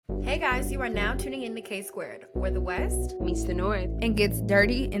Hey guys, you are now tuning in to K Squared, where the West meets the North and gets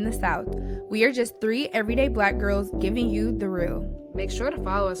dirty in the South. We are just three everyday black girls giving you the real. Make sure to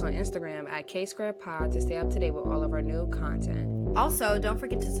follow us on Instagram at K2Pod to stay up to date with all of our new content. Also, don't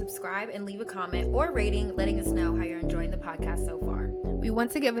forget to subscribe and leave a comment or rating letting us know how you're enjoying the podcast so far. We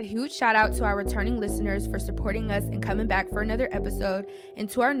want to give a huge shout out to our returning listeners for supporting us and coming back for another episode. And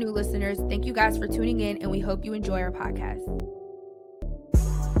to our new listeners, thank you guys for tuning in, and we hope you enjoy our podcast.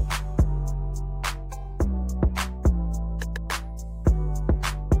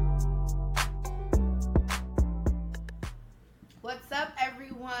 What's up,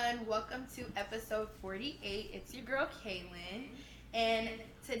 everyone? Welcome to episode 48. It's your girl, Kaylin. And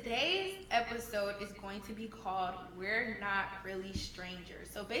today's episode is going to be called We're Not Really Strangers.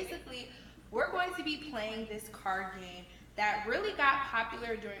 So basically, we're going to be playing this card game that really got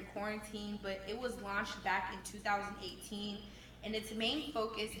popular during quarantine, but it was launched back in 2018. And its main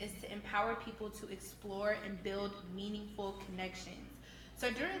focus is to empower people to explore and build meaningful connections. So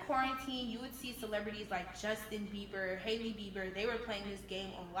during quarantine, you would see celebrities like Justin Bieber, Hailey Bieber. They were playing this game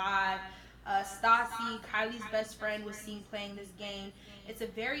on live. Stassi, Kylie's best friend, was seen playing this game. It's a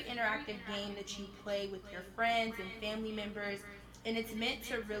very interactive game that you play with your friends and family members, and it's meant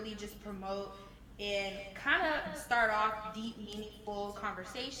to really just promote and kind of start off deep, meaningful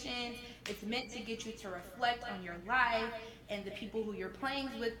conversations. It's meant to get you to reflect on your life and the people who you're playing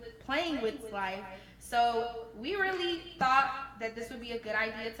with life. So we really thought that this would be a good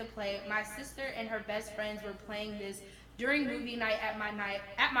idea to play. My sister and her best friends were playing this during movie night at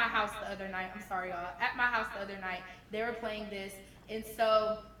my house the other night. I'm sorry, y'all. At my house the other night, they were playing this. And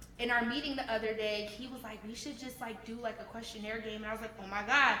so in our meeting the other day, he was like, we should just like do like a questionnaire game. And I was like, oh my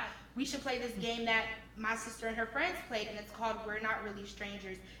God, we should play this game that my sister and her friends played, and it's called We're Not Really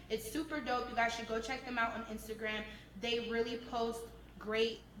Strangers. It's super dope. You guys should go check them out on Instagram. They really post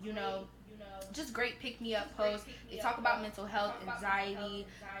great, just great pick-me-up posts. They talk about mental health, anxiety.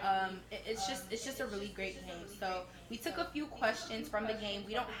 It's just a really great game. So we took a few questions from the game.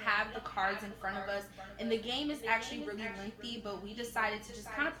 We don't have the cards in front of us, and the game is actually really lengthy, but we decided to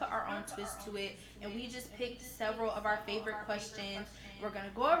just kind of put our own twist to it, and we just picked several of our favorite questions. We're going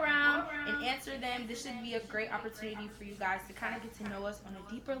to go around and answer them. This should be a great opportunity for you guys to kind of get to know us on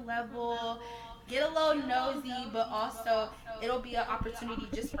a deeper level, get a little nosy, but also it'll be an opportunity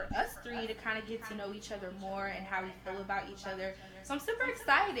just for us three to kind of get to know each other more and how we feel about each other. So I'm super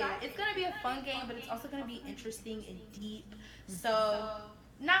excited. It's going to be a fun game, but it's also going to be interesting and deep. So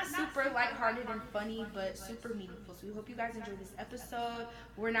not super lighthearted and funny, but super meaningful. So we hope you guys enjoy this episode.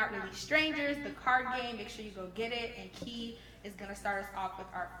 We're Not Really Strangers, the card game. Make sure you go get it. And Key is going to start us off with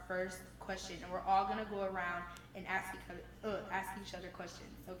our first question. And we're all going to go around and ask each other questions.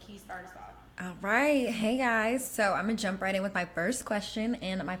 So Key, start us off. All right. Hey, guys. So I'm going to jump right in with my first question.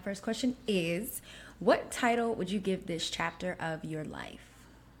 And my first question is, what title would you give this chapter of your life?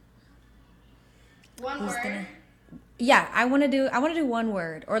 One word. Yeah, I want to do one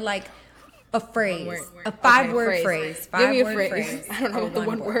word, or like a phrase, a five-word phrase. Give me a phrase. I don't know the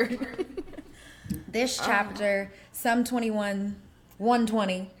one word. This chapter, some 21,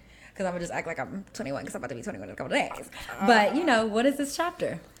 120, because I'm going to just act like I'm 21 because I'm about to be 21 in a couple of days. But, what is this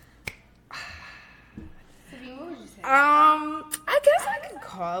chapter? I guess I could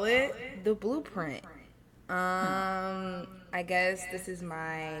call it the blueprint. I guess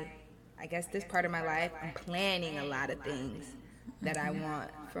this part of my life, I'm planning a lot of things that I want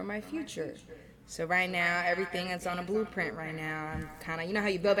for my future. So right now, everything is on a blueprint right now. I'm kind of, how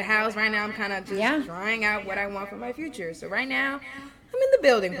you build a house? Right now, I'm kind of just drawing out what I want for my future. So right now, I'm in the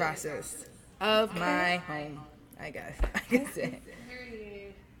building process of my home, I guess. I can say.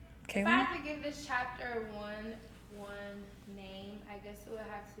 If I had to give this chapter one name, I guess it would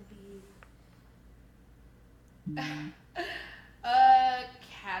have to be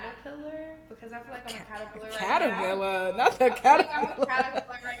caterpillar, because I feel like I'm a caterpillar right now. Caterpillar, not the caterpillar. I think I'm a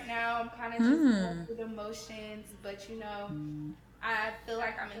caterpillar right now. I'm kind of just going through the motions, but I feel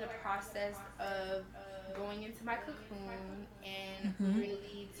like I'm in the process of going into my cocoon and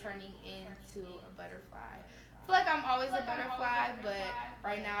really turning into a butterfly. I feel like I'm always a butterfly, but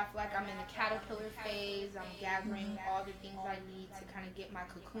right now I feel like I'm in the caterpillar phase. I'm gathering all the things I need to kind of get my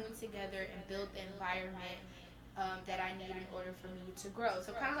cocoon together and build the environment that I need in order for me to grow.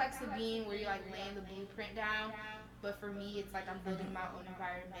 So kind of like Sabine, where you're like laying the blueprint down, but for me it's like I'm building my own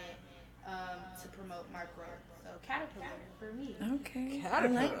environment to promote my growth. So caterpillar for me. Okay, I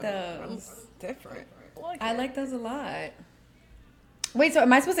like those. That's different. I like those a lot. Wait, so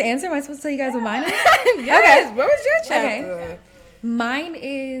am I supposed to answer? Am I supposed to tell you guys what mine is? Yes. Okay. What was your chapter? Okay. Mine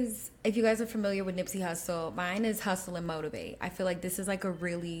is, if you guys are familiar with Nipsey Hussle, mine is Hustle and Motivate. I feel like this is like a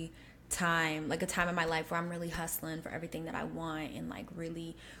time in my life where I'm really hustling for everything that I want and like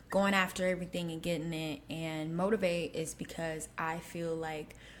really going after everything and getting it. And Motivate is because I feel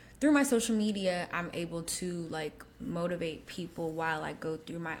like through my social media, I'm able to like motivate people while I go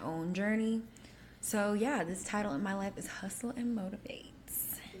through my own journey. So yeah, this title in my life is Hustle and Motivate.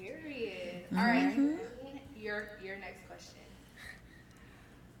 Period. All right. Your next question.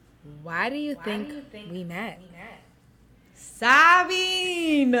 Why do you think we met?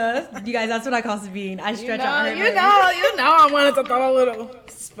 Sabine! You guys, that's what I call Sabine. I stretch out her You name. know, I wanted to throw a little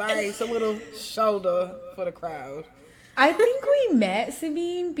spice, a little shoulder for the crowd. I think we met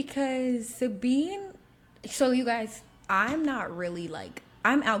Sabine because Sabine. So you guys, I'm not really like,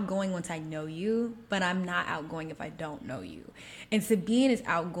 I'm outgoing once I know you, but I'm not outgoing if I don't know you. And Sabine is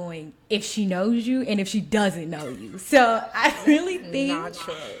outgoing if she knows you and if she doesn't know you. So I really think Not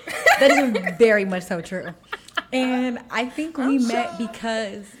true. that is very much so true. And I think we met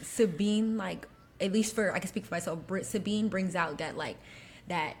because Sabine, like, at least I can speak for myself, Sabine brings out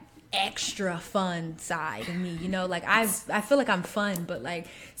that extra fun side of me, you know, like I feel like I'm fun, but like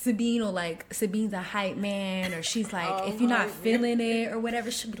Sabine's a hype man, or she's like, if you're not feeling it or whatever,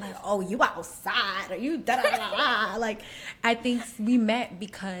 she'll be like, oh, you outside, or you da da da. Like, I think we met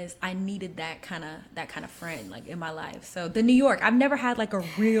because I needed that kind of friend like in my life. So the New York, I've never had like a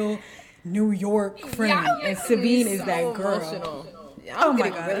real New York friend, and Sabine is that girl. Emotional. Oh I'm my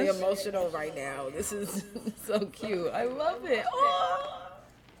getting really gosh. emotional right now. This is so cute. I love it. Oh.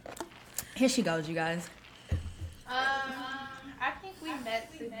 Here she goes, you guys. I think we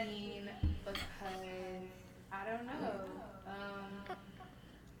met Sabine because I don't know.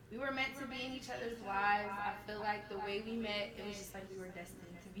 We were meant to be in each other's lives. I feel like the way we met, it was just like we were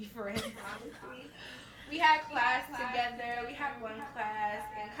destined to be friends. Honestly, we had class together. We had one class,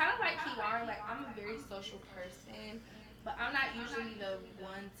 and kind of like Kiara, like I'm a very social person. But I'm not usually the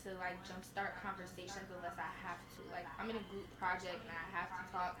one to like jumpstart conversations unless I have to. Like I'm in a group project and I have to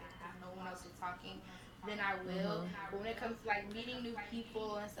talk, and if no one else is talking, then I will. But when it comes to like meeting new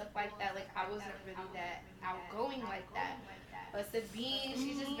people and stuff like that, like I wasn't really that outgoing like that. But Sabine,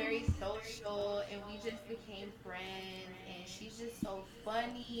 she's just very social, and we just became friends, and she's just so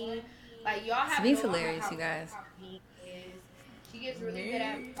funny. Like y'all have Sabine's no idea hilarious, how you guys. Sabine is. She gives really good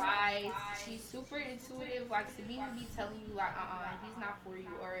advice. She's super intuitive. Like Sabine will be telling you like, he's not for you,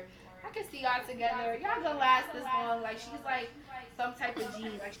 or I can see y'all together. Y'all gonna last this long. Like she's like some type of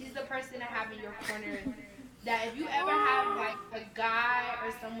genie. Like she's the person to have in your corner. That if you ever have like a guy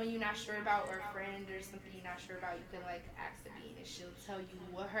or someone you're not sure about, or a friend or something you're not sure about, you can like ask Sabine and she'll tell you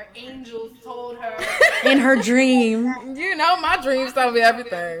what her angels told her. In her dream. You know, my dreams tell me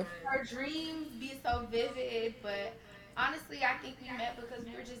everything. Her dreams be so vivid, but honestly, I think we met because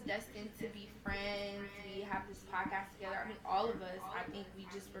we were just destined to be friends. We have this podcast together. I mean, all of us, I think we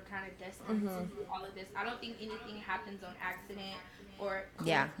just were kind of destined to do all of this. I don't think anything happens on accident or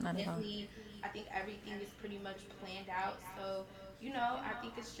Yeah, not at all. coincidentally. I think everything is pretty much planned out. So, you know, I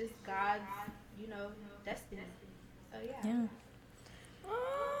think it's just God's, destiny. So, yeah.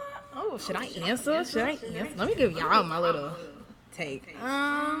 Oh, should I answer? Let me give y'all my little take.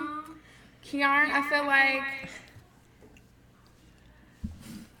 Kiara, I feel like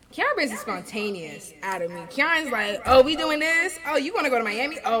Kiara brings the spontaneous out of me. Kiara's like, oh, we doing this? Oh, you want to go to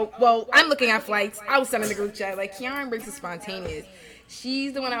Miami? Oh, well, I'm looking at flights. I was sending the group chat. Like, Kiara brings the spontaneous.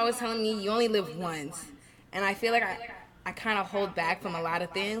 She's the one I was telling me, you only live once. And I feel like I kind of hold back from a lot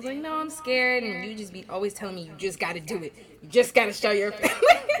of things. Like, no, I'm scared. And you just be always telling me, you just got to do it. You just got to show your face.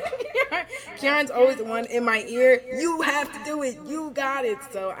 Kiara's always the one in my ear. You have to do it. You got it.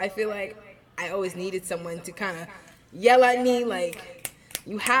 So I feel like I always needed someone to kind of yell at me, like,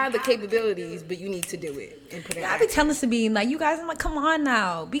 you have the capabilities, but you need to do it and put it I be telling Sabine, like, you guys, I'm like, come on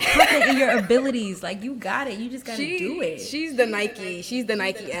now. Be confident in your abilities. Like, you got it. You just got to do it. She's the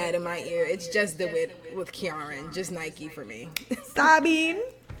Nike ad in my ear. It's just do it with Kiara. Just Nike for me. Sabine.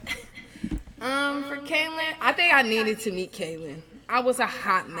 For Kaylin, I think I needed to meet Kaylin. I was a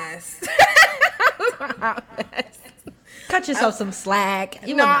hot mess. I was a hot mess. Cut yourself some slack.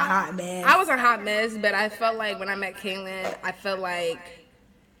 You wasn't a hot mess. I was a hot mess, but I felt like when I met Kaylin, I felt like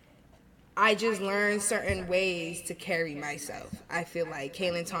I just learned certain ways to carry myself. I feel like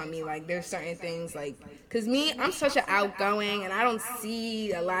Kaylin taught me, like, there's certain things, like, because me, I'm such an outgoing, and I don't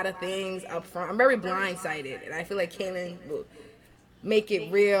see a lot of things up front. I'm very blindsided, and I feel like Kaylin will make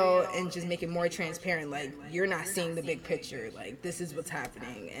it real and just make it more transparent. Like, you're not seeing the big picture. Like, this is what's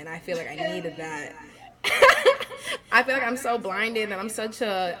happening, and I feel like I needed that. I feel like I'm so blinded, and I'm such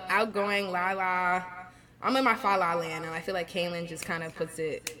a outgoing, I'm in my fa la land, and I feel like Kaylin just kind of puts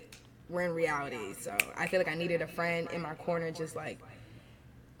it, we're in reality. So I feel like I needed a friend in my corner, just like,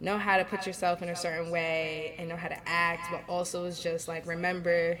 know how to put yourself in a certain way and know how to act, but also is just like,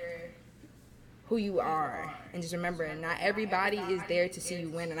 remember who you are, and just remember, not everybody is there to see you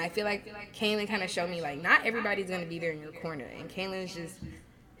win. And I feel like Kaylin kind of showed me, like, not everybody's going to be there in your corner. And Kaylin's just,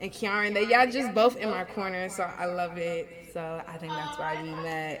 and Kiaran, y'all just both in my corner, so I love it. So I think that's why we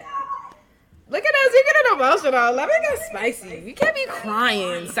met. Look at us, you're getting emotional. Let me get spicy. We can't be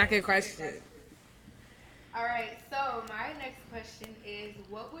crying. Second question. All right, so my next question is,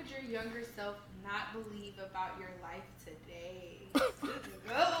 what would your younger self not believe about your life today?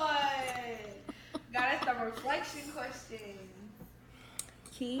 Good one. Got us some reflection questions.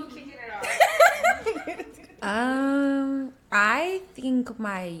 Who can get it off? I think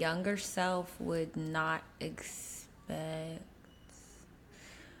my younger self would not expect.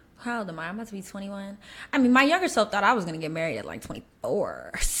 How old am I? I'm about to be 21. I mean, my younger self thought I was going to get married at like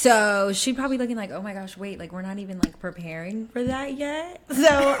 24. So she'd probably looking like, oh my gosh, wait, like we're not even like preparing for that yet.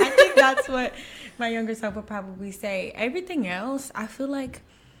 So I think that's what my younger self would probably say. Everything else, I feel like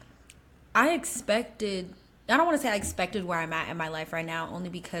I don't want to say I expected where I'm at in my life right now, only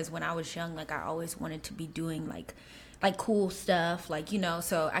because when I was young, like I always wanted to be doing like cool stuff, like, you know,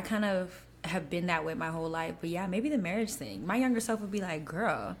 so I kind of have been that way my whole life. But yeah, maybe the marriage thing. My younger self would be like,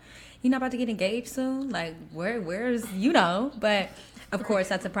 girl, you not about to get engaged soon? Like, where's, you know? But of course,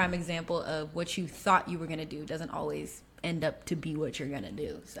 that's a prime example of what you thought you were going to do doesn't always end up to be what you're going to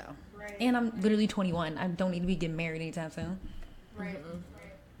do. So, right. And I'm literally 21. I don't need to be getting married anytime soon. Right.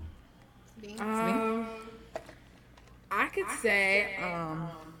 I could say,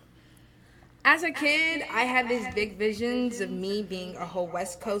 as a kid, I had these big visions of me being a whole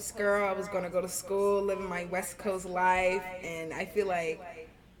West Coast girl. I was going to go to school, living my West Coast life, and I feel like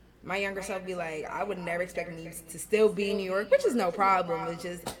my younger self would be like, I would never expect me to still be in New York, which is no problem. It's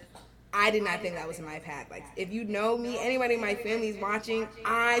just, I did not think that was in my path. Like, if you know me, anybody in my family's watching,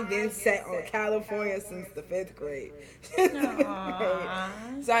 I've been set on California since the 5th grade.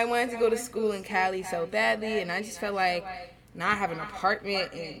 So I wanted to go to school in Cali so badly, and I just felt like not having an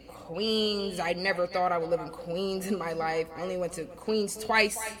apartment in Queens. I never thought I would live in Queens in my life. I only went to Queens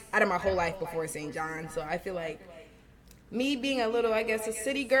twice out of my whole life before St. John. So I feel like me being a little, I guess, a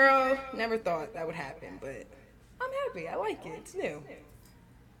city girl, never thought that would happen. But I'm happy. I like it. It's new.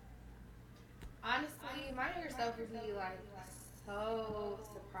 Honestly, my younger self would be like so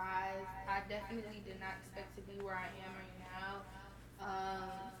surprised. I definitely did not expect to be where I am right now.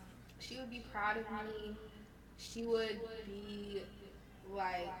 She would be proud of me. She would be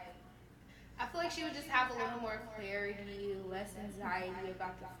like, I feel like she would just have a little more clarity, less anxiety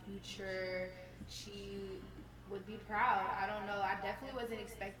about the future. She would be proud. I don't know. I definitely wasn't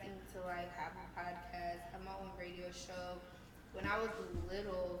expecting to like have a podcast, have my own radio show. When I was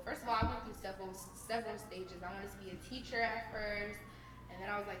little, first of all, I went through several stages. I wanted to be a teacher at first, and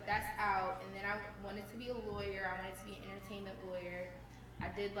then I was like, that's out. And then I wanted to be a lawyer. I wanted to be an entertainment lawyer. I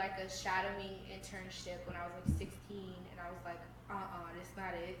did like a shadowing internship when I was like 16, and I was like, this is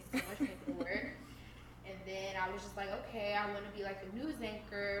not it. It's so much paperwork. And then I was just like, okay, I want to be like a news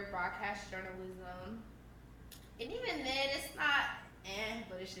anchor, broadcast journalism. And even then, it's not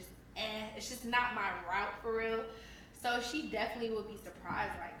but it's just not my route for real. So she definitely would be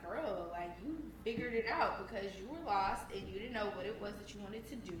surprised, like, girl, like, you figured it out because you were lost and you didn't know what it was that you wanted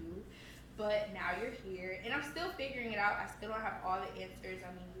to do. But now you're here, and I'm still figuring it out. I still don't have all the answers.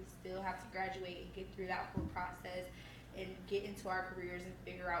 I mean, we still have to graduate and get through that whole process and get into our careers and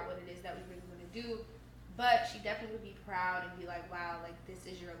figure out what it is that we really want to do. But she definitely would be proud and be like, wow, like, this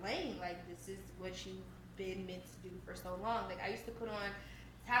is your lane. Like, this is what you've been meant to do for so long. Like, I used to put on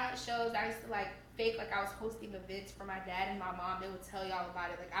talent shows. I used to, like, fake like I was hosting events for my dad and my mom. They would tell y'all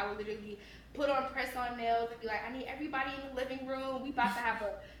about it. Like, I would literally put on press-on nails and be like, I need everybody in the living room. We about to have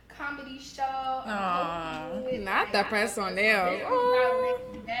a comedy show. Not the press-on nails.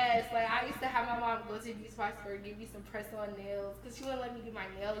 Yes, like, I used to have my mom go to the beauty spot store and give me some press-on nails because she wouldn't let me get my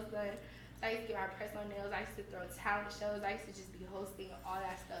nails done. So I used to get my press-on nails. I used to throw talent shows. I used to just be hosting all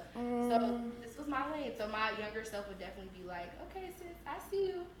that stuff. So this was my lane. So my younger self would definitely be like, okay, sis, I see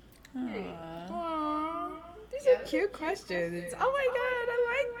you. Aww. These are cute questions. Oh my god, I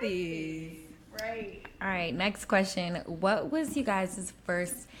like these. Right. All right, next question. What was you guys'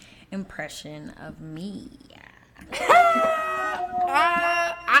 first impression of me? Should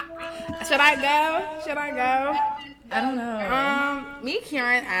I go? I don't know. Me and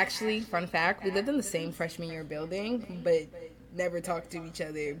Kiaran, actually, fun fact, we lived in the same freshman year building, but never talk to each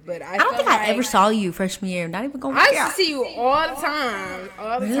other. But I don't feel think I ever saw you freshman year. Not even going. I used to see you all the time.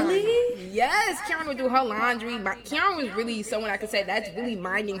 Really? Yes, Kiara would do her laundry. Kiara was really someone I could say that's really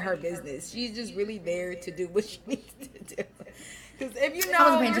minding her business. She's just really there to do what she needs to do. Because if you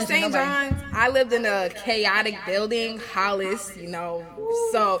know, in St. John's, I lived in a chaotic building, Hollis, you know.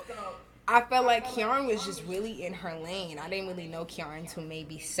 So I felt like Kiara was just really in her lane. I didn't really know Kiara until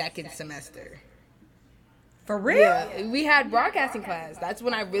maybe second semester. For real? Yeah, we had broadcasting class. That's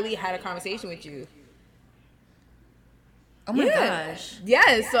when I really had a conversation with you. Oh my gosh.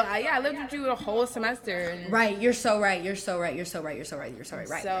 Yeah, so I lived with you the whole semester. And right, you're so right.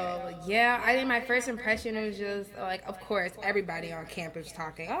 Right. So yeah, I think my first impression was just like, of course, everybody on campus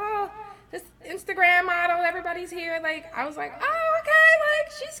talking. Oh, this Instagram model, everybody's here. Like, I was like, oh, okay,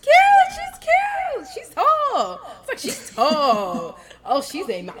 like she's cute, she's tall. It's like she's tall. Oh, she's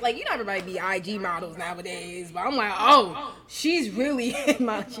a like you know everybody be IG models nowadays, but I'm like, oh, she's really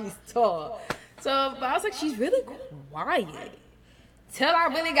she's tall. So, but I was like, she's really quiet. Till I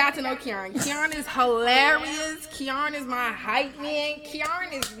really got to know Kiara. Kiara is hilarious. Kiara is my hype man.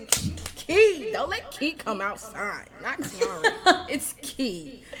 Kiara is Key. Don't let Key come outside. Not Kiara. It's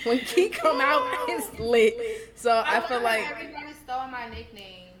Key. When Key come out, it's lit. So I feel like everybody stole my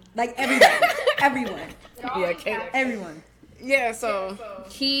nickname. Like everyone. Yeah, everyone. Yeah, so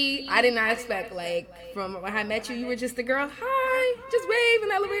Key, I did not expect, like, from when I met you, you were just the girl, hi, just wave in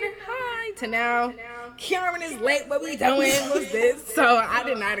the elevator, hi, to now, Kiara is late, what we doing, what's this? So I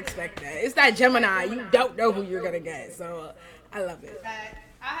did not expect that. It's that Gemini, you don't know who you're going to get, so I love it.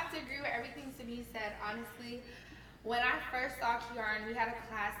 I have to agree with everything Sabine said, honestly. When I first saw Kiara, we had a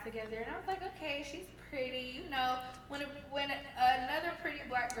class together, and I was like, okay, she's pretty, you know. When another pretty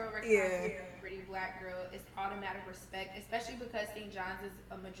black girl recognizes a pretty black girl, it's automatic respect, especially because St. John's is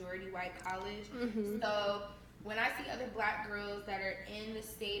a majority white college. Mm-hmm. So when I see other black girls that are in the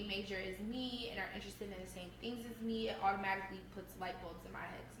same major as me and are interested in the same things as me, it automatically puts light bulbs in my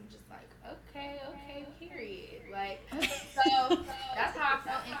head. So I'm just like, okay, period. Like, so that's how I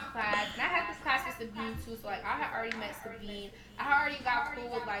felt in class. And I had this class with Sabine too, so like I had already met Sabine. I had already got cool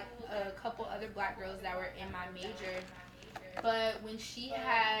with like a couple other black girls that were in my major. But when she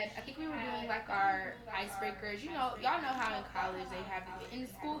had, I think we were doing like our icebreakers. You know, y'all know how in college they have in the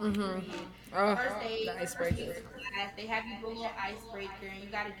school period. First day, class, they have you do a little icebreaker, and you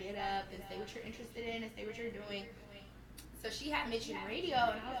got to get up and say what you're interested in and say what you're doing. So she had mentioned radio,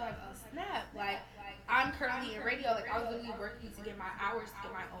 and I was like, oh snap! Like I'm currently in radio. Like I was literally working to get my hours to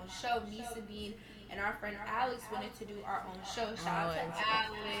get my own show. Me, Sabine, and our friend Alex wanted to do our own show. Shout out to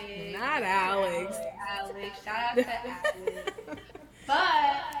Alex. Not Alex. Alex. Shout out to Alex.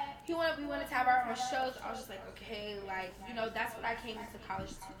 But we wanted to have our own shows. I was just like, okay, like, you know, that's what I came into college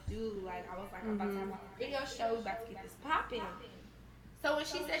to do. Like, I was like, I'm about to have my radio show. We about to get this popping. So when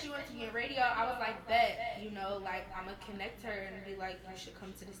she said she wanted to be in radio, I was like, bet, you know, like, I'm going to connect her and be like, you should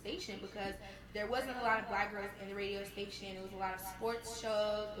come to the station, because there wasn't a lot of black girls in the radio station. It was a lot of sports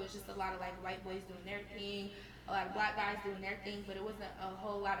shows. It was just a lot of, like, white boys doing their thing, a lot of black guys doing their thing, but it wasn't a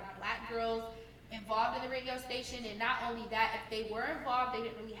whole lot of black girls involved in the radio station. And not only that, if they were involved, they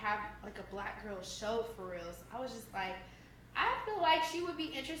didn't really have, like, a black girl show for real. So I was just like, I feel like she would be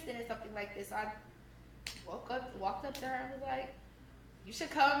interested in something like this. So I walked up to her and was like, you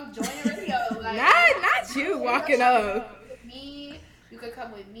should come join the radio. Like, not you walking up. With me, you could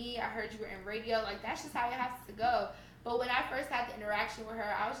come with me. I heard you were in radio. Like, that's just how it has to go. But when I first had the interaction with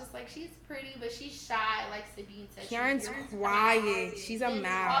her, I was just like, she's pretty, but she's shy, like Sabine said. Kiara's quiet. She's a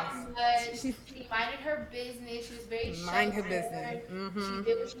mouse. She minded her business. She was very mind her business. Mm-hmm. She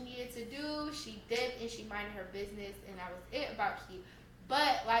did what she needed to do. She did, and she minded her business, and that was it about Key.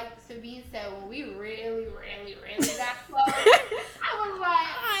 But like Sabine said, when we really got close, I was like,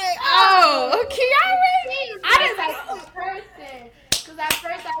 Kiara. I didn't like this person. Because at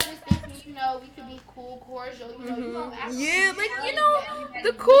first I was just thinking, you know, we could be cool, cordial, you know, you don't act like, you know,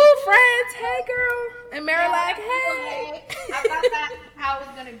 the cool friends, hey girl. And Mary like, hey. I thought that's how it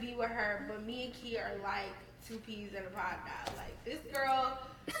was going to be with her, but me and Kia are like two peas in a pod now. Like, this girl,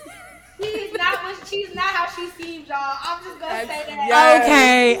 she's not how she seems, y'all. I'm just going to say that.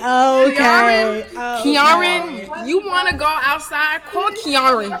 Yes. Okay. Kiara, you want to go outside? Call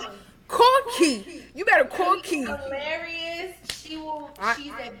Kiara. Call Key. You better call Key. Hilarious.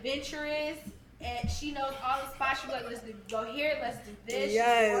 She's adventurous, and she knows all the spots. She's like, let's go here, let's do this.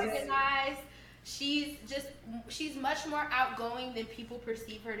 Yes. She's organized. She's much more outgoing than people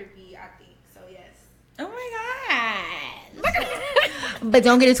perceive her to be, I think. So yes. Oh my God. But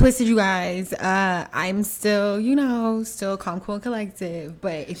don't get it twisted, you guys. I'm still, still calm, cool, and collective.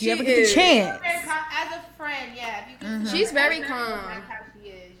 But if you ever get the chance. As a friend. Yeah, if you can. She's very That's calm. how she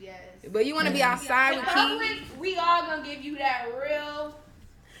is. Yes. But you want to be outside In with public, Key? we all gonna give you that real.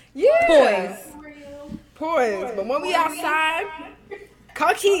 Yeah. Poise. Poise. But when we outside,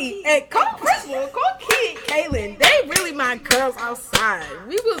 call Key. Hey, call Crystal. Call Key and Kaylin. They really my girls outside.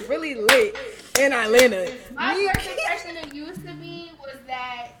 We was really lit in Atlanta. My Me and first Key- impression of you to me was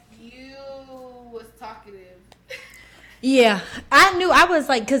that you was talkative. Yeah, I knew. I was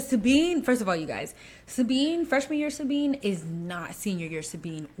like, because Sabine, first of all, you guys, Sabine, freshman year Sabine is not senior year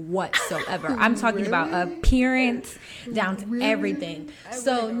Sabine whatsoever. I'm talking about appearance down to everything.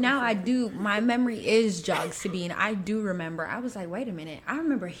 So now my memory is jogged Sabine. I do remember. I was like, wait a minute. I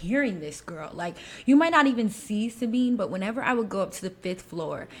remember hearing this girl. Like, you might not even see Sabine, but whenever I would go up to the 5th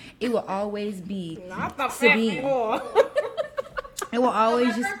floor, it will always be Not the Sabine. It will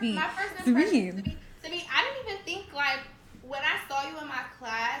always just be My first impression Sabine. to me, I didn't even think like when I saw you in my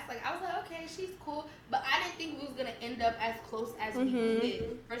class, like I was like, okay, she's cool, but I didn't think we was gonna end up as close as we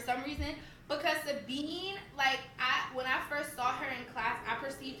did for some reason. Because Sabine, like when I first saw her in class, I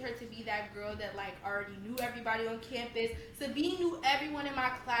perceived her to be that girl that like already knew everybody on campus. Sabine knew everyone in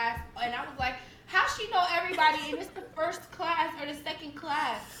my class, and I was like, how she know everybody? And it's the first class or the second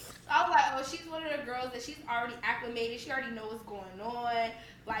class. I was like, oh, she's one of the girls that she's already acclimated. She already knows what's going on.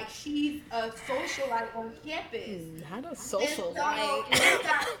 Like, she's a socialite on campus. Not a And social so, life. when we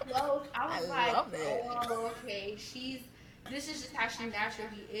got close, I was I like, love it. oh, okay, this is just how she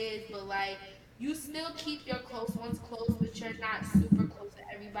naturally is. But, like, you still keep your close ones close, but you're not super close to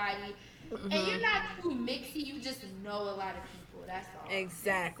everybody. And you're not too mixy. You just know a lot of people. That's all.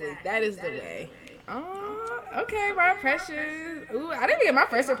 Exactly. That is the way. Oh, okay, my impression. Ooh, I didn't even get my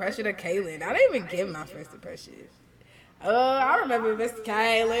first impression of Kaylin. I didn't even give my first impression. I remember Miss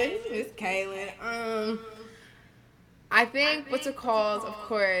Kaylin. I think what's it called? Of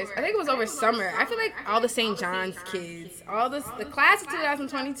course, I think it was over summer. I feel like all the St. John's kids, the class of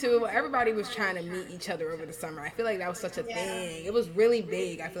 2022, everybody was trying to meet each other over the summer. I feel like that was such a thing. It was really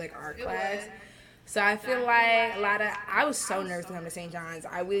big. I feel like our class. So I feel like I was so nervous to come to St. John's.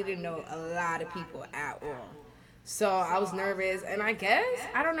 I really didn't know a lot of people at all. So I was nervous, and I guess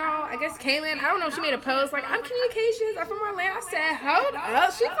Kaylin, I don't know, she made a post like, I'm communications, I'm from Atlanta. I said, hold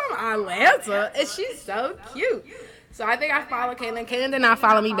up, she's from Atlanta, and she's so cute. So I think I followed Kaylin. Kaylin did not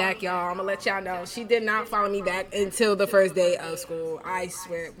follow me back, y'all. I'm gonna let y'all know. She did not follow me back until the first day of school. I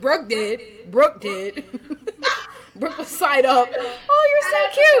swear. Brooke did. Brooke was side up. Oh, you're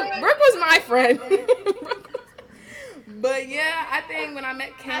so cute. Brooke was my friend. But yeah, I think when I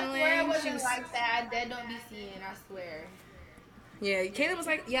met I swear it Kaylin, she wasn't was like that. That don't be seeing, I swear. yeah. Kaylin was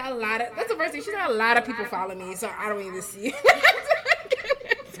like, yeah, that's the first thing. She said a lot of people follow me, so I don't even see.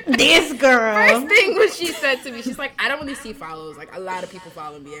 This girl. First thing what she said to me, she's like, I don't really see follows. Like a lot of people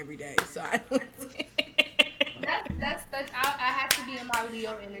follow me every day, so I don't see. That's I have to be in my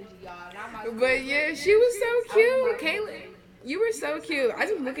Leo energy, y'all. Not my But yeah, she was so cute, Kaylin. You were so cute. I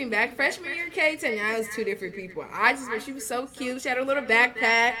just looking back, freshman year Kate and I was two different people. She was so cute. She had her little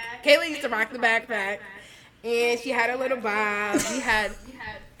backpack. Kaylin used to rock the backpack, and she had her little bob. We had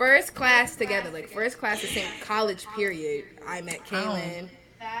first class together, like first class the same college period. I met Kaylin,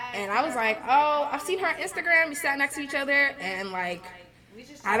 and I was like, oh, I've seen her on Instagram. We sat next to each other, and like,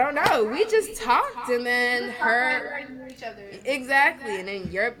 I don't know, we just talked, and then her. Exactly, and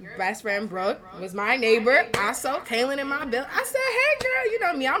then your best friend Brooke was my neighbor. I saw Kaylin in my building. I said, "Hey, girl, you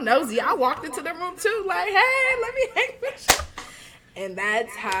know me, I'm nosy." I walked into the room too, like, "Hey, let me hang with you." And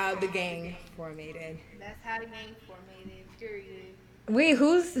that's how the gang formated. That's how the gang formated. Period. Wait,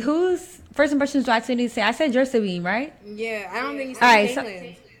 whose first impressions do I need to say? I said Josephine, right? Yeah, I don't think you said All right,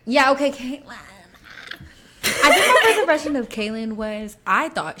 Kaylin. Yeah, okay, Caitlin. I think my first impression of Kaylin was I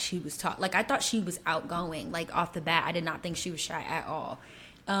thought she was I thought she was outgoing, like off the bat. I did not think she was shy at all.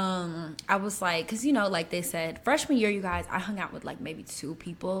 I was like, because like they said, freshman year, you guys, I hung out with like maybe 2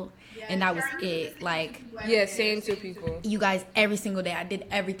 people, and that was it. Like, Yeah, same 2 people. you guys, every single day, I did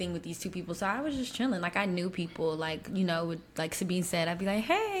everything with these 2 people, so I was just chilling. Like, I knew people, like, like Sabine said, I'd be like,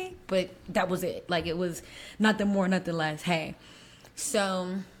 hey, but that was it. Like, it was nothing more, nothing less. Hey,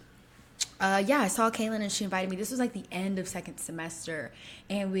 so. I saw Kaylin and she invited me. This was like the end of second semester,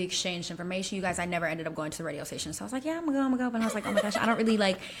 and we exchanged information. You guys, I never ended up going to the radio station, so I was like, yeah, I'm gonna go. But I was like, oh my gosh, I don't really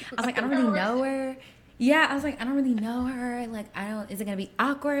know her. Yeah, I was like, I don't really know her. Like, is it gonna be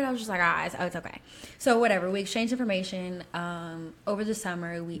awkward? I was just like, it's okay. So whatever. We exchanged information. Over the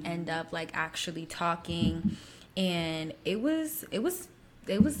summer, we end up like actually talking, and it was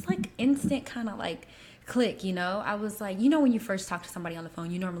it was like instant kind of like click, you know. I was like, you know, when you first talk to somebody on the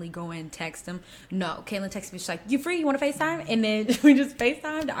phone, you normally go in and text them. No, Kaylin texted me, she's like, you free, you want to FaceTime? And then we just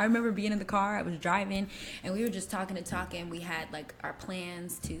FaceTimed. I remember being in the car, I was driving, and we were just talking. We had like our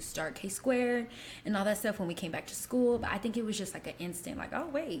plans to start K-Squared and all that stuff when we came back to school. But I think it was just like an instant like, oh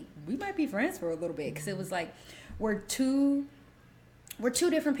wait, we might be friends for a little bit, because it was like we're two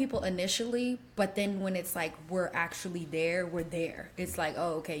different people initially, but then when it's like we're actually there, we're there. It's like,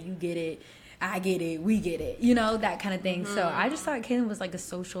 oh, okay, you get it, I get it, we get it, you know, that kind of thing. So I just thought Kaylin was like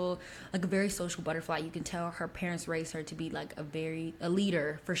a very social butterfly. You can tell her parents raised her to be like a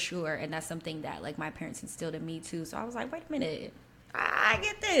leader for sure, and that's something that like my parents instilled in me too. So I was like, wait a minute, I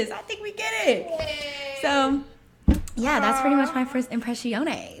get this. I think we get it. Yay. So yeah, that's pretty much my first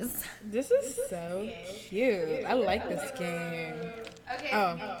impressiones. This is so cute. I like this game. Okay.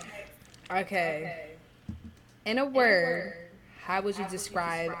 Oh, okay. In a word, how would you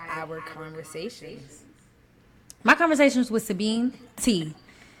describe our conversations? My conversations with Sabine, T.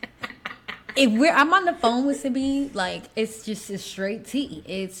 I'm on the phone with Sabine, like it's just a straight tea.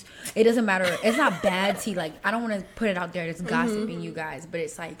 It doesn't matter. It's not bad tea. Like I don't want to put it out there that's gossiping you guys, but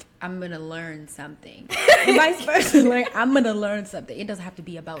it's like I'm gonna learn something. And vice versa, like I'm gonna learn something. It doesn't have to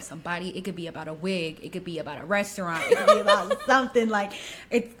be about somebody. It could be about a wig. It could be about a restaurant. It could be about something. Like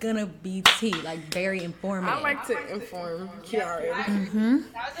it's gonna be tea. Like very informative. I like to inform Kiara. That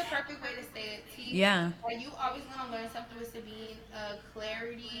was a perfect way to say it. T. Yeah. Are you always gonna learn something with Sabine?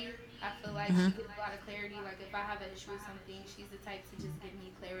 Clarity. I feel like she gives a lot of clarity. Like if I have an issue with something, she's the type to just give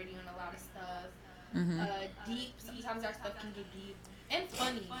me clarity on a lot of stuff. Deep. Sometimes our stuff can get deep and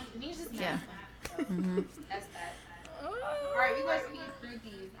funny. Sabine's just mad funny. So that's that. All right, we're going to speed through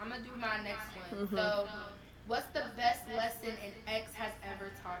these. I'm gonna do my next one. So, what's the best lesson an ex has ever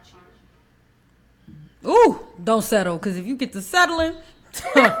taught you? Ooh, don't settle, because if you get to settling.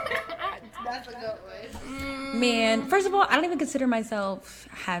 That's a good one. Man, first of all, I don't even consider myself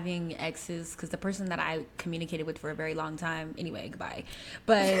having exes, because the person that I communicated with for a very long time, anyway, goodbye.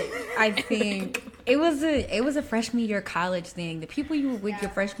 But I think it was a freshman year college thing. The people you were with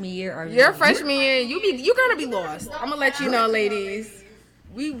your freshman year are Your freshman year, you're gonna be lost. I'm gonna let you know, ladies.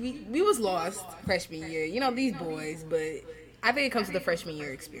 We was lost freshman year. You know these boys, but I think it comes to the freshman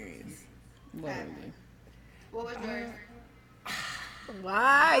year experience. Whatever. What was yours?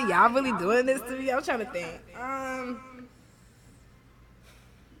 Why y'all really doing this to me? I'm trying to think. I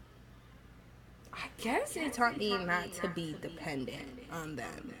guess it taught me not to be dependent on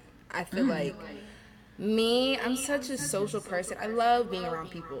them. I feel like I'm such a social person. I love being around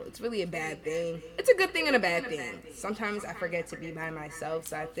people. It's really a bad thing. It's a good thing and a bad thing. Sometimes I forget to be by myself,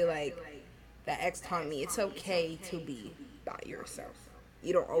 so I feel like that ex taught me it's okay to be by yourself.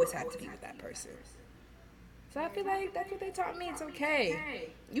 You don't always have to be with that person. So I feel like that's what they taught me. It's okay.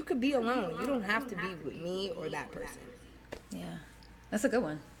 You could be alone. You don't have to be with me or that person. Yeah, that's a good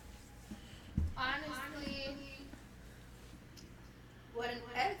one. Honestly, what an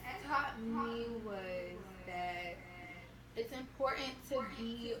ex taught me was that it's important to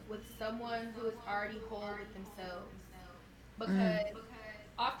be with someone who is already whole with themselves. Because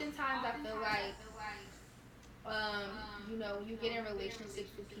oftentimes I feel like, you know, you get in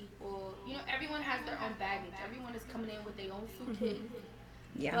relationships with people, you know, everyone has their own baggage. Everyone is coming in with their own suitcase.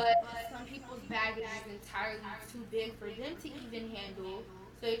 Yeah. But some people's baggage is entirely too big for them to even handle.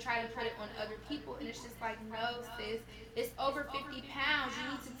 So they try to put it on other people, and it's just like, no, sis, it's over 50 pounds.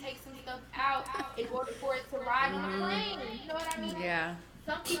 You need to take some stuff out in order for it to ride on the plane. You know what I mean? Yeah.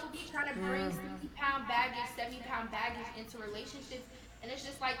 Some people be trying to bring 60-pound baggage, 70-pound baggage into relationships, and it's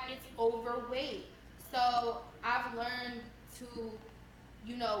just like it's overweight. So I've learned to,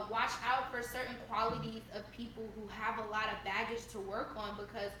 you know, watch out for certain qualities of people who have a lot of baggage to work on,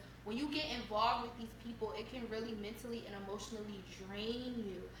 because when you get involved with these people, it can really mentally and emotionally drain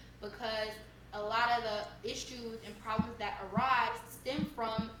you, because a lot of the issues and problems that arise stem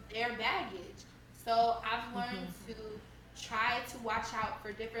from their baggage. So I've learned to try to watch out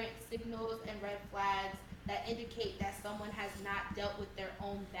for different signals and red flags that indicate that someone has not dealt with their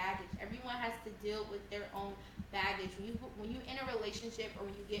own baggage. Everyone has to deal with their own baggage. When you in a relationship, or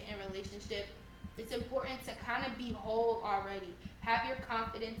when you get in a relationship, it's important to kind of be whole already. Have your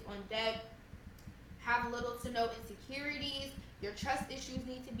confidence on deck. Have little to no insecurities. Your trust issues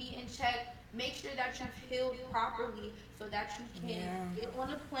need to be in check. Make sure that you've healed properly so that you can get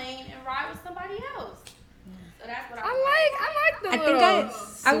on a plane and ride with somebody else. So that's what I like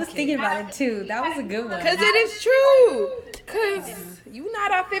the I was thinking about it too. That was a good one. Because it is true. Because you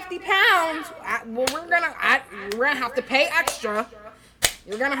not at 50 pounds. We're gonna have to pay extra.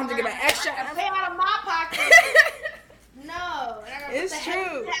 You're gonna have to get an extra. pay out of my pocket. No, know. And I gotta It's put the heavy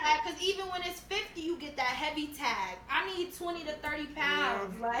true. tag, because even when it's 50, you get that heavy tag. I need 20 to 30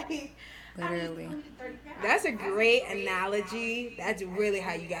 pounds. Like, Literally. I need 20 to 30 pounds. That's a great analogy. That's really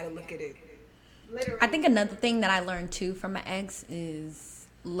how you gotta look at it. Literally. I think another thing that I learned too from my ex is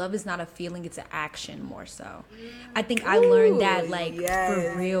love is not a feeling, it's an action more so. I think I learned that like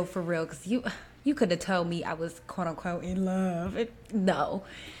yes. for real, because you could have told me I was quote unquote in love. No.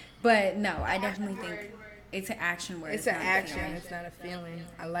 But no, I definitely think it's an action word. It's an not a action. feeling. It's not a feeling.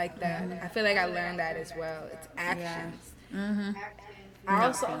 I like that. I feel like I learned that as well. It's actions.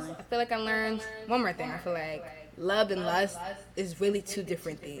 I feel like I learned one more thing. I feel like love and lust is really two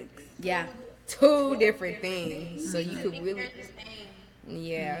different things. Yeah. Two different things. So you could really,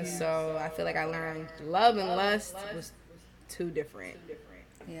 yeah. So I feel like I learned love and lust was two different.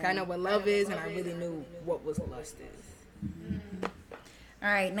 Yeah. I know what love is, and I really knew what was lust is. All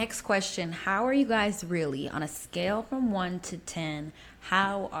right, next question. How are you guys really on a scale from 1 to 10?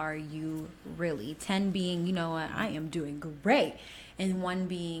 How are you really? 10 being, you know what, I am doing great. And 1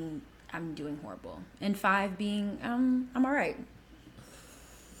 being, I'm doing horrible. And 5 being, I'm all right.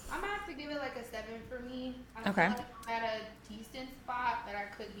 I'm gonna have to give it like a 7 for me. I Okay. feel like I'm at a decent spot, but I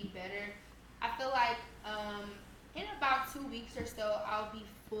could be better. I feel like in about 2 weeks or so, I'll be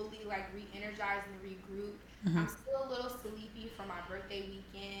fully like re-energized and regroup. I'm still a little sleepy from my birthday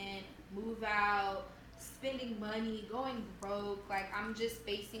weekend, move out, spending money, going broke. Like, I'm just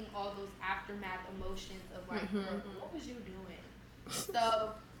facing all those aftermath emotions of like, "Girl, what was you doing?"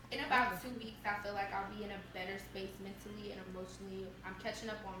 So in about 2 weeks, I feel like I'll be in a better space mentally and emotionally. I'm catching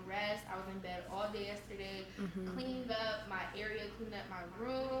up on rest. I was in bed all day yesterday, cleaning up my area, cleaning up my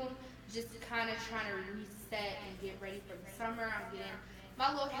room, just kind of trying to reset and get ready for the summer. I'm getting my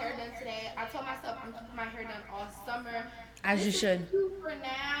little hair done today. I told myself I'm keeping my hair done all summer. As you This is should. cute for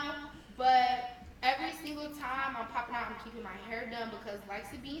now, but every single time I'm popping out, I'm keeping my hair done because, like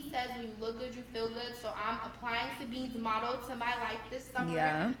Sabine says, when you look good, you feel good. So I'm applying Sabine's motto to my life this summer.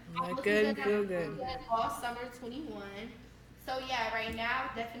 Yeah. I'm Look looking good, I'm feel looking good. all summer 21. So yeah, right now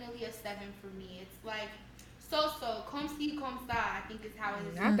definitely a 7 for me. It's like so comme ci comme ça, I think is how it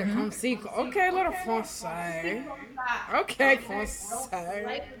is. Not the come see. Okay, little français. Okay,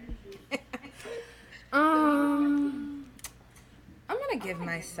 français. I'm gonna give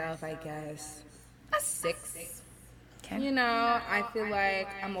myself, I guess, a 6. Okay. You know, I feel like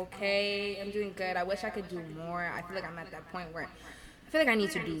I'm okay. I'm doing good. I wish I could do more. I feel like I'm at that point where I feel like I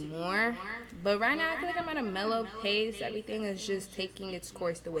need to do more. But right now, I feel like I'm at a mellow pace. Everything is just taking its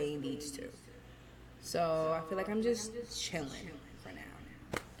course the way it needs to. So I feel like I'm just chilling for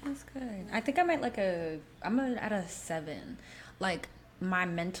now. That's good. I think I'm at a 7. Like my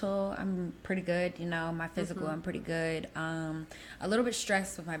mental, I'm pretty good. You know, my physical, I'm pretty good. A little bit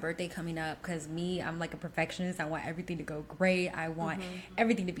stressed with my birthday coming up because I'm like a perfectionist. I want everything to go great. I want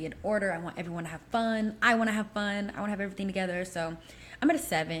everything to be in order. I want everyone to have fun. I want to have fun. I want to have everything together. So I'm at a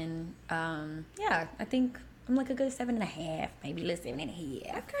 7. Yeah, I think I'm like a good 7.5, maybe a little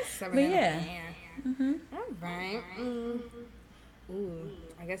 7.5. Okay, 7 But and a yeah. half. All right. Ooh,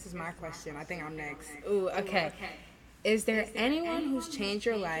 I guess it's my question. I think I'm next. Ooh, okay. Is there anyone who's changed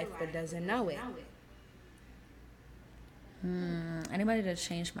your life but doesn't know it? Anybody that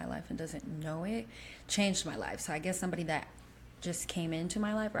changed my life and doesn't know it changed my life. So I guess somebody that just came into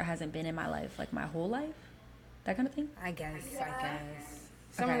my life or hasn't been in my life like my whole life, that kind of thing. I guess.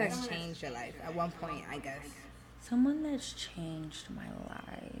 Someone Okay. that's changed your life at one point, I guess. Someone that's changed my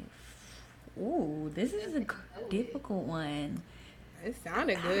life. Ooh, this is a difficult one. It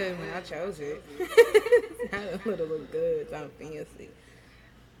sounded good when I chose it. It sounded a little good. Sounded fancy.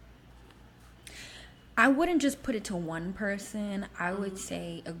 I wouldn't just put it to one person. I would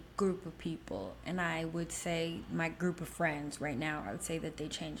say a group of people. And I would say my group of friends right now, I would say that they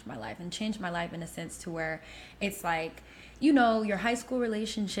changed my life. And changed my life in a sense to where it's like, you know, your high school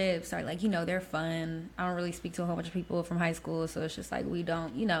relationships are like, you know, they're fun. I don't really speak to a whole bunch of people from high school. So it's just like we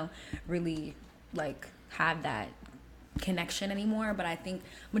don't, you know, really like have that connection anymore. But I think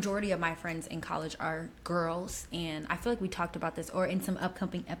majority of my friends in college are girls, and I feel like we talked about this or in some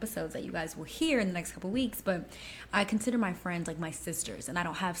upcoming episodes that you guys will hear in the next couple weeks. But I consider my friends like my sisters, and I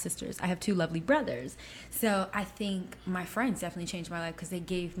don't have sisters. I have 2 lovely brothers. So I think my friends definitely changed my life because they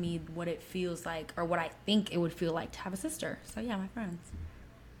gave me what it feels like, or what I think it would feel like to have a sister. So yeah, my friends.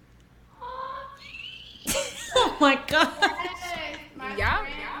 Oh my god. Yes, my Yeah.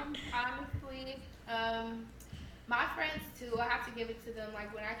 friends, honestly, my friends too. I have to give it to them.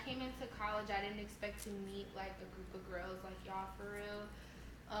 Like when I came into college, I didn't expect to meet like a group of girls like y'all for real.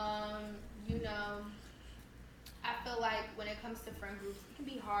 You know, I feel like when it comes to friend groups, it can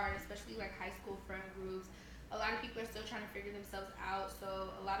be hard, especially like high school friend groups. a lot of people are still trying to figure themselves out.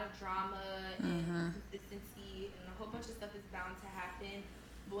 So a lot of drama and consistency and a whole bunch of stuff is bound to happen.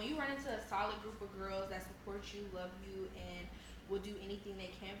 But when you run into a solid group of girls that support you, love you, and will do anything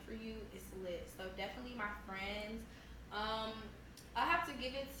they can for you, it's lit. So definitely my friends. I have to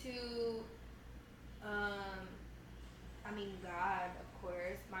give it to, God, of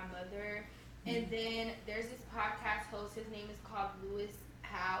course, my mother. And then there's this podcast host, his name is called Lewis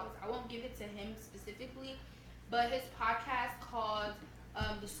Howes. I won't give it to him specifically, but his podcast called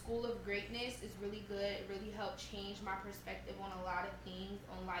The School of Greatness is really good. It really helped change my perspective on a lot of things,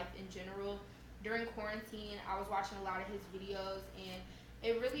 on life in general. During quarantine, I was watching a lot of his videos, and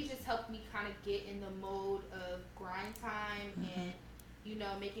it really just helped me kind of get in the mode of grind time and,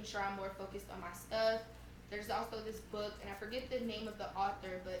 making sure I'm more focused on my stuff. There's also this book, and I forget the name of the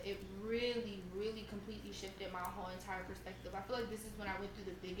author, but it really, really completely shifted my whole entire perspective. I feel like this is when I went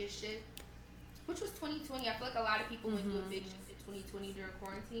through the biggest shift, which was 2020. I feel like a lot of people went through a big shift in 2020 during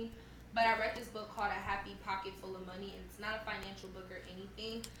quarantine. But I read this book called A Happy Pocket Full of Money, and it's not a financial book or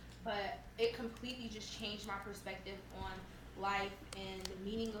anything, but it completely just changed my perspective on life and the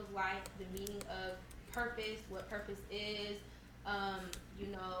meaning of life, the meaning of purpose, what purpose is,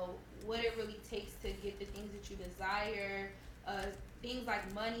 what it really takes to get the things that you desire, things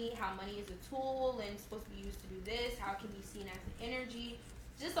like money, how money is a tool and supposed to be used to do this, how it can be seen as an energy,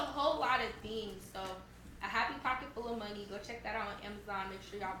 just a whole lot of things. So A Happy Pocket Full of Money, go check that out on Amazon, make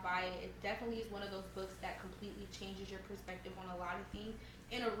sure y'all buy it. It definitely is one of those books that completely changes your perspective on a lot of things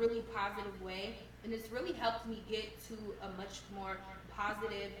in a really positive way, and it's really helped me get to a much more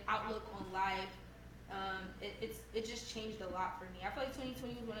positive outlook on life. It just changed a lot for me. I feel like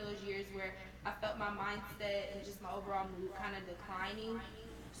 2020 was one of those years where I felt my mindset and just my overall mood kind of declining.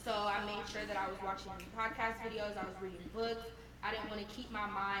 So I made sure that I was watching podcast videos, I was reading books. I didn't want to keep my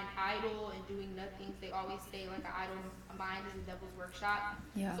mind idle and doing nothing. They always say like an idle mind is a devil's workshop.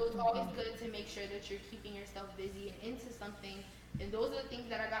 Yeah. So it's always good to make sure that you're keeping yourself busy and into something. And those are the things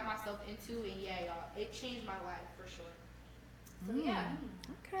that I got myself into. And yeah, y'all, it changed my life for sure. So yeah.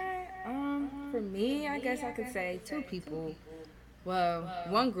 Okay. For me, I guess I could say two people. Well,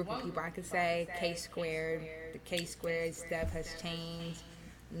 one group of people I could say K Squared. The K Squared stuff has changed.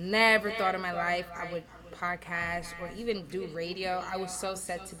 Never thought in my life I would podcast or even do radio. I was so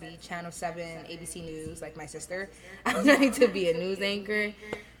set to be Channel 7, ABC News, like my sister. I was ready to be a news anchor.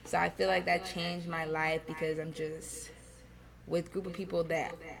 So I feel like that changed my life because I'm just with a group of people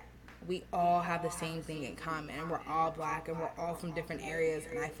that we all have the same thing in common, and we're all Black and we're all from different areas,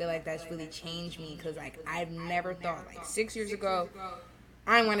 and I feel like that's really changed me because like I've never thought, like 6 years ago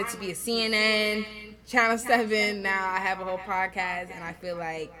I wanted to be a CNN, Channel 7. Now I have a whole podcast, and I feel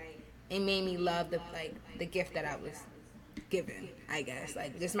like it made me love the gift that I was given, I guess.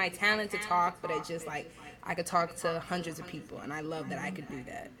 Like just my talent to talk, but it just like I could talk to hundreds of people, and I love that I could do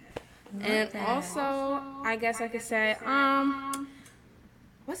that. And also, I guess I could say,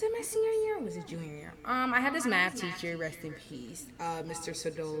 was it my senior year or was it junior year? I had this math teacher, rest in peace, Mr.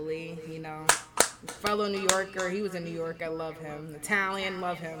 Sodoli, fellow New Yorker. He was in New York. I love him. Italian,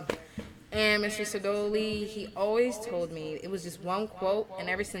 love him. And Mr. Sodoli, he always told me, it was just one quote, and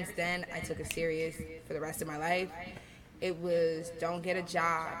ever since then, I took it serious for the rest of my life. It was, don't get a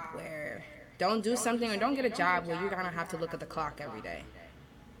job where, don't do something or don't get a job where you're going to have to look at the clock every day.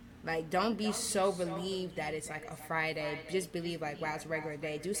 Like, don't be so relieved that it's like a Friday. Just believe like, wow, it's a regular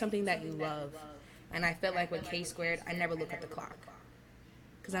day. Do something that you love. And I felt like with K Squared, I never look at the clock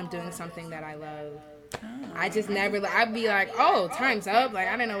because I'm doing something that I love. I just never, I'd be like, oh, time's up. Like,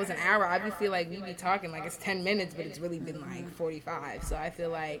 I didn't know it was an hour. I'd feel like we be talking like it's 10 minutes, but it's really been like 45. So I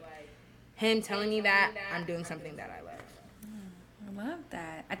feel like him telling me that I'm doing something that I love. I love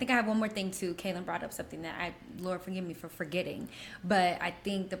that. I think I have one more thing too. Kaylin brought up something that Lord forgive me for forgetting, but I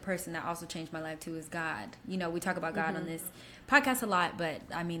think the person that also changed my life too is God. We talk about God on this podcast a lot, but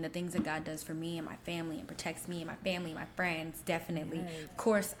I mean the things that God does for me and my family and protects me and my family, my friends, definitely. Right. Of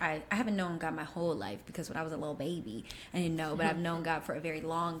course, I haven't known God my whole life because when I was a little baby, I didn't know, but I've known God for a very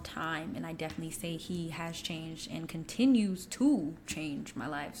long time, and I definitely say He has changed and continues to change my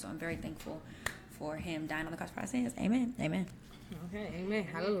life. So I'm very thankful for Him dying on the cross for our sins. Amen. Amen. Okay, amen.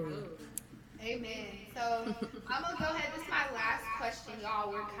 Hallelujah. Amen. So I'm gonna go ahead. This is my last question, y'all.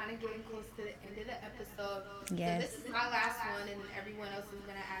 We're kind of getting close to the end of the episode. Yes. So this is my last one, and then everyone else is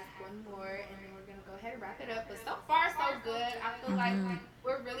gonna ask one more, and then we're gonna go ahead and wrap it up. But so far, so good. I feel like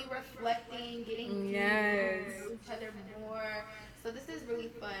we're really reflecting, getting to know each other more. So this is really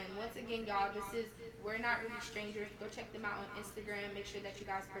fun. Once again, y'all, We're Not Really Strangers. Go check them out on Instagram. Make sure that you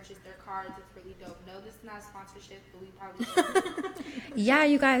guys purchase their cards. It's really dope. No, this is not a sponsorship, but we probably Yeah,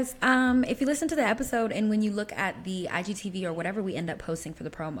 you guys, if you listen to the episode and when you look at the IGTV or whatever we end up posting for the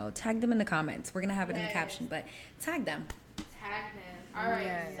promo, tag them in the comments. We're going to have it in the caption, but tag them. Tag them. All right,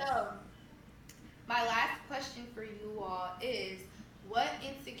 Yes. So my last question for you all is, what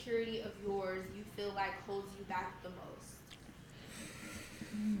insecurity of yours you feel like holds you back the most?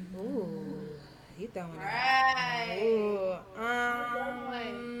 Ooh, you throwing it. Right. Ooh,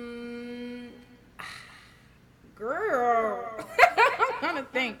 girl. I'm trying to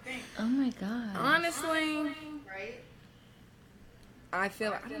think. Oh my God. Honestly, Right? I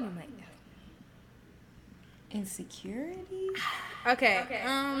feel I don't know my. Insecurity? Okay.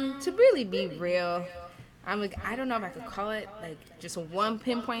 To really be real, I'm like, I don't know if I could call it like just one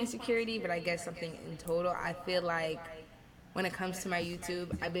pinpoint insecurity, but I guess something in total. I feel like when it comes to my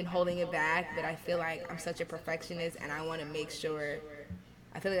YouTube, I've been holding it back, but I feel like I'm such a perfectionist and I want to make sure.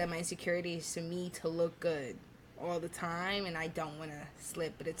 I feel like that my insecurity is to me to look good all the time, and I don't want to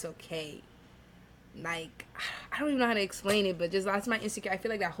slip, but it's okay. Like, I don't even know how to explain it, but just that's my insecurity. I feel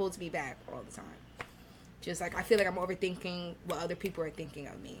like that holds me back all the time. Just like I feel like I'm overthinking what other people are thinking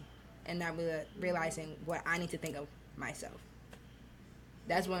of me, and not really realizing what I need to think of myself.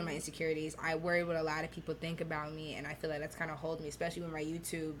 That's one of my insecurities. I worry what a lot of people think about me, and I feel like that's kind of holds me, especially with my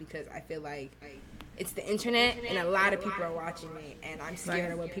YouTube, because I feel like it's the internet, and a lot of people are watching me, and I'm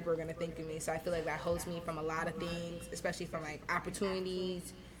scared of what people are going to think of me. So I feel like that holds me from a lot of things, especially from like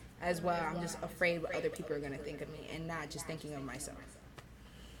opportunities as well. I'm just afraid what other people are going to think of me, and not just thinking of myself.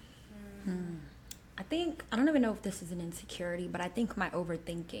 I don't even know if this is an insecurity, but I think my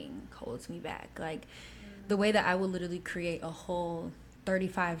overthinking holds me back. Like the way that I will literally create a whole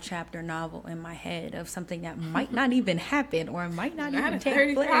 35 chapter novel in my head of something that might not even happen or might not even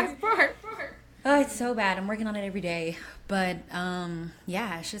take place. Oh, it's so bad. I'm working on it every day. But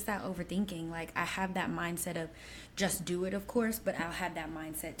yeah, it's just that overthinking. Like I have that mindset of just do it, of course, but I'll have that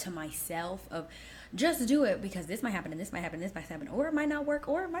mindset to myself of just do it because this might happen and this might happen and this might happen, or it might not work,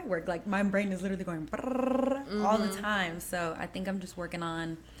 or it might work. Like my brain is literally going all the time. So I think I'm just working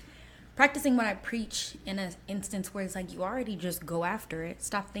on practicing what I preach in an instance where it's like you already just go after it.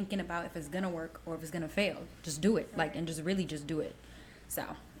 Stop thinking about if it's gonna work or if it's gonna fail. Just do it, like, and just really just do it. So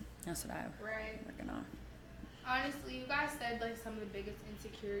that's what I'm working on. Honestly, you guys said like some of the biggest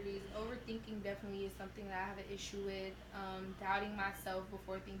insecurities. Overthinking definitely is something that I have an issue with. Doubting myself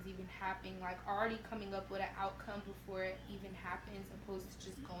before things even happen, like already coming up with an outcome before it even happens, opposed to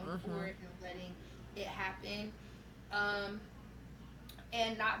just going for it and letting it happen.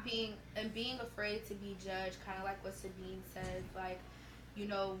 And being afraid to be judged, kind of like what Sabine said, like, you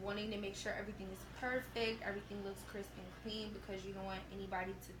know, wanting to make sure everything is perfect, everything looks crisp and clean, because you don't want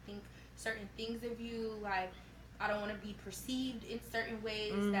anybody to think certain things of you. Like, I don't want to be perceived in certain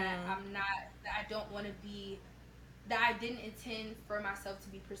ways that I don't want to be, that I didn't intend for myself to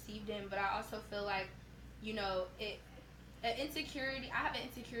be perceived in. But I also feel like, you know, I have an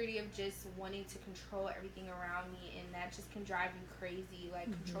insecurity of just wanting to control everything around me, and that just can drive you crazy. Like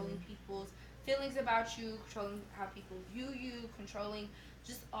controlling people's feelings about you, controlling how people view you, controlling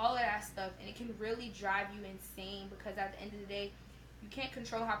just all of that stuff, and it can really drive you insane, because at the end of the day, you can't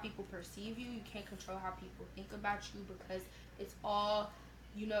control how people perceive you, you can't control how people think about you, because it's all,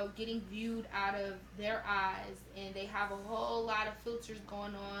 you know, getting viewed out of their eyes, and they have a whole lot of filters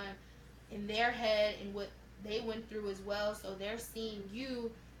going on in their head and what they went through as well. So they're seeing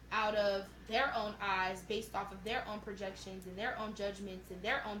you out of their own eyes, based off of their own projections and their own judgments and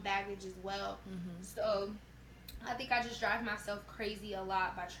their own baggage as well. So I think I just drive myself crazy a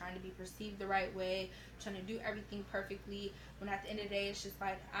lot by trying to be perceived the right way, trying to do everything perfectly, when at the end of the day, it's just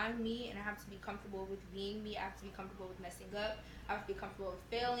like, I'm me, and I have to be comfortable with being me. I have to be comfortable with messing up. I have to be comfortable with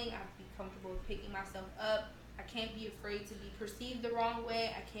failing. I have to be comfortable with picking myself up. I can't be afraid to be perceived the wrong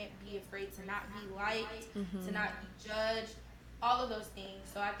way. I can't be afraid to not be liked, to not be judged, all of those things.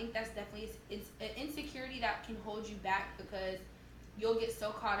 So I think that's definitely, it's an insecurity that can hold you back, because you'll get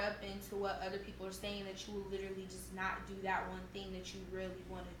so caught up into what other people are saying that you will literally just not do that one thing that you really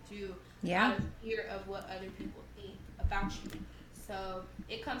want to do out of fear of what other people think about you. So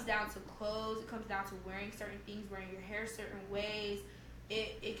it comes down to clothes, it comes down to wearing certain things, wearing your hair certain ways.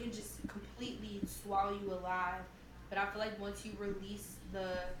 It can just completely swallow you alive. But I feel like once you release the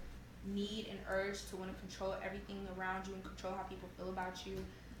need and urge to want to control everything around you and control how people feel about you,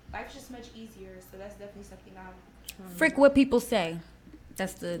 life's just much easier. So that's definitely something Frick what people say.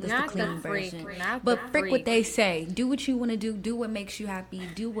 That's the clean version. But frick what they say. Do what you want to do. Do what makes you happy.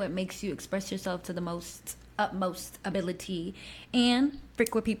 Do what makes you express yourself to the most utmost ability and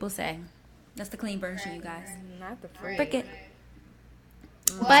frick what people say. That's the clean version, you guys. Not the frick. Frick it.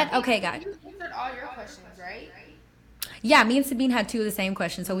 Well, But okay, guys. You answered all your questions, right? Yeah, me and Sabine had 2 of the same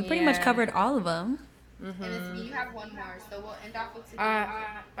questions, so we pretty much Yeah. covered all of them. And it's, you have one more, so we'll end off with today.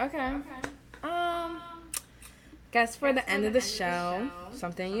 Okay. Guess for the end of the show,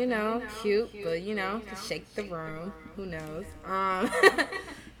 something cute, but to shake the room. Who knows?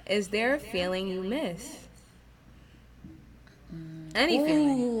 Is there a feeling you miss? Any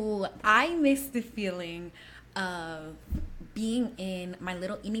feeling? Ooh, I miss the feeling of being in my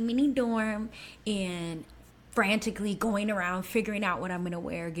little itty mini dorm and frantically going around figuring out what I'm gonna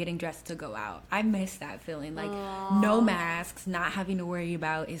wear, getting dressed to go out. I miss that feeling. Like no masks, not having to worry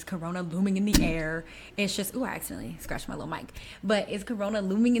about is corona looming in the air. It's just I accidentally scratched my little mic. But is corona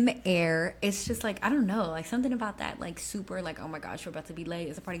looming in the air? It's just like I don't know, like something about that like super like oh my gosh, we're about to be late.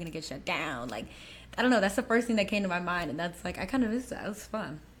 Is the party gonna get shut down? Like I don't know, that's the first thing that came to my mind and that's like I kind of miss that. It was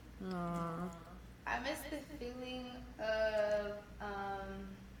fun. I miss the feeling of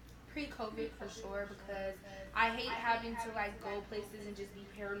pre-COVID for sure because I hate having to like go places and just be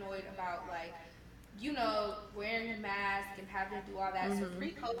paranoid about like wearing a mask and having to do all that. So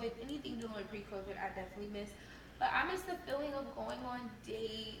pre-COVID, anything doing with pre-COVID, I definitely miss. But I miss the feeling of going on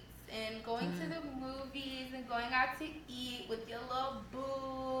dates and going to the movies and going out to eat with your little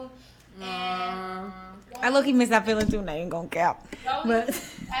boo. And I low-key miss that feeling too, and I ain't gonna cap. But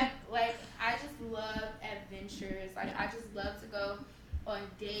like I just love adventures. Like I just love to go on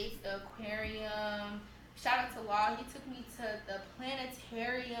dates, the aquarium. Shout out to Law. He took me to the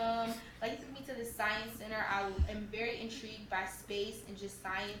planetarium. Like he took me to the science center. I am very intrigued by space and just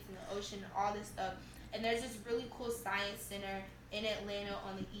science and the ocean and all this stuff. And there's this really cool science center in Atlanta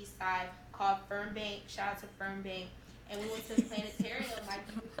on the east side called Fernbank. Shout out to Fernbank. And we went to the planetarium. Like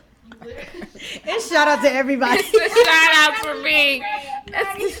you literally. and shout out to everybody. Shout out for me.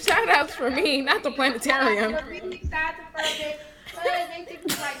 That's the shout outs for me, not the planetarium. Shout out to Fernbank. But they took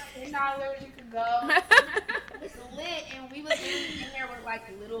me like $10. You could go. It's lit, and we was in there with like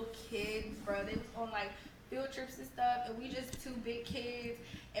little kids, bro. They was on like field trips and stuff, and we just 2 big kids,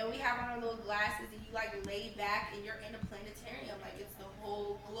 and we have on our little glasses, and you like lay back, and you're in a planetarium, like it's the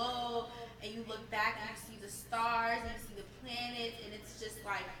whole globe, and you look back and you see the stars, and you see the planets, and it's just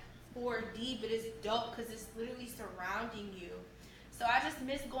like 4D, but it's dope because it's literally surrounding you. So I just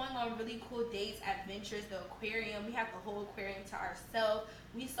miss going on really cool dates, adventures, the aquarium. We have the whole aquarium to ourselves.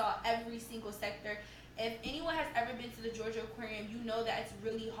 We saw every single sector. If anyone has ever been to the Georgia Aquarium, you know that it's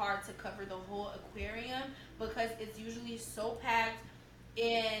really hard to cover the whole aquarium because it's usually so packed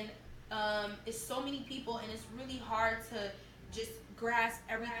and it's so many people and it's really hard to just grasp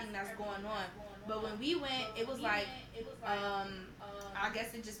everything that's going on. But when we went, it was like, I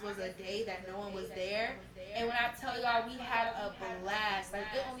guess it just was a day that no one was there. And when I tell y'all, we had a blast. Like,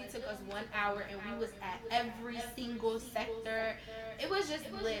 it only took us 1 hour, and we was at every single sector. It was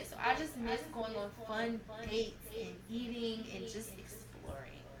just lit. So I just miss going on fun dates and eating and just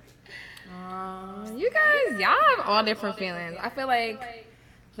exploring. You guys, y'all have all different feelings. I feel like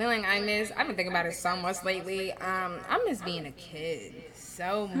feeling I miss. I've been thinking about it so much lately. I miss being a kid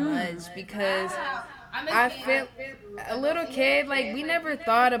so much because I feel a little kid, like we never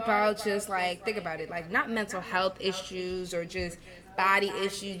thought about just like, think about it, like not mental health issues or just body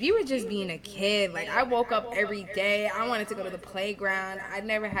issues. We were just being a kid. Like I woke up every day. I wanted to go to the playground. I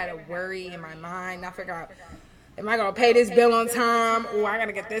never had a worry in my mind. I figure out, am I going to pay this bill on time? Or I got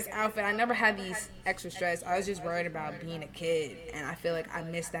to get this outfit. I never had these extra stress. I was just worried about being a kid. And I feel like I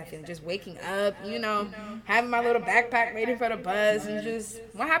miss that feeling. Just waking up, having my little backpack waiting for the bus and just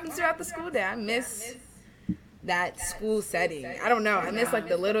what happens throughout the school day. I miss that school setting. I don't know. I miss like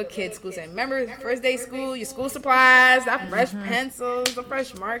the little kid school setting. Remember first day school, your school supplies, that fresh pencils, the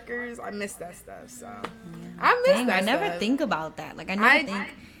fresh markers. I miss that stuff. So I miss that I never stuff. think about that. Like I never think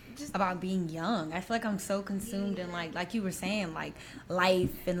about being young. I feel like I'm so consumed in like you were saying, like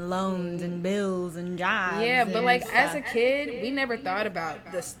life and loans and bills and jobs. Yeah, but like stuff. as a kid, we never thought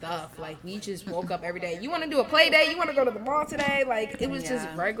about the stuff. Like we just woke up every day. You want to do a play day? You want to go to the mall today? Like it was just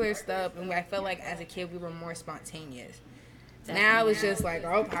regular stuff. And I felt like as a kid, we were more spontaneous. Now it's just like,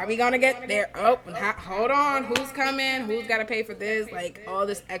 oh, how are we gonna get there? Oh, hold on, who's coming? Who's gotta pay for this? Like all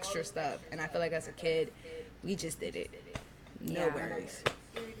this extra stuff. And I feel like as a kid, we just did it. No worries.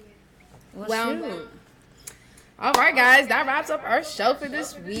 Well, all right, guys, that wraps up our show for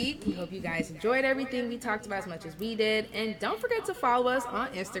this week. We hope you guys enjoyed everything we talked about as much as we did. And don't forget to follow us on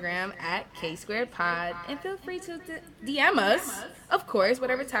Instagram at K2Pod. And feel free to DM us, of course,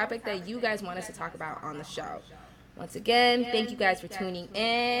 whatever topic that you guys want us to talk about on the show. Once again, thank you guys for tuning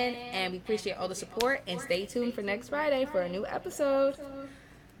in, and we appreciate all the support, and stay tuned for next Friday for a new episode.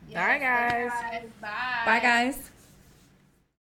 Bye, guys. Bye. Bye, guys.